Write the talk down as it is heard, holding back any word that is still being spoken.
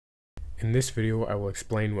In this video, I will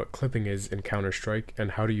explain what clipping is in Counter-Strike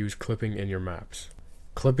and how to use clipping in your maps.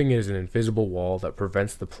 Clipping is an invisible wall that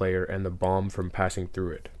prevents the player and the bomb from passing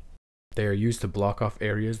through it. They are used to block off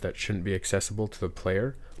areas that shouldn't be accessible to the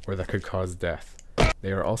player or that could cause death.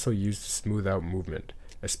 They are also used to smooth out movement,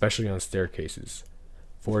 especially on staircases.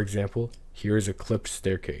 For example, here is a clipped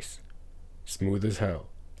staircase. Smooth as hell.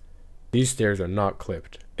 These stairs are not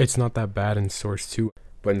clipped. It's not that bad in Source 2,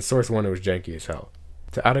 but in Source 1 it was janky as hell.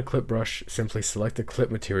 To add a clip brush, simply select the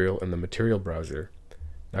clip material in the material browser.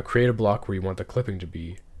 Now create a block where you want the clipping to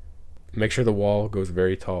be. Make sure the wall goes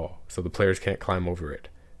very tall so the players can't climb over it,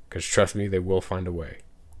 because trust me, they will find a way.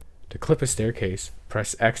 To clip a staircase,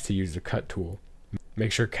 press X to use the cut tool.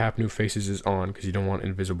 Make sure cap new faces is on because you don't want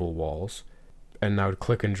invisible walls. And now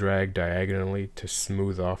click and drag diagonally to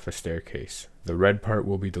smooth off the staircase. The red part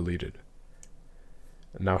will be deleted.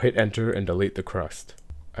 Now hit enter and delete the crust.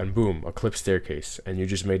 And boom, a clipped staircase, and you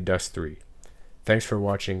just made Dust 3. Thanks for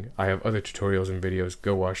watching. I have other tutorials and videos.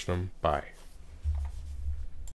 Go watch them. Bye.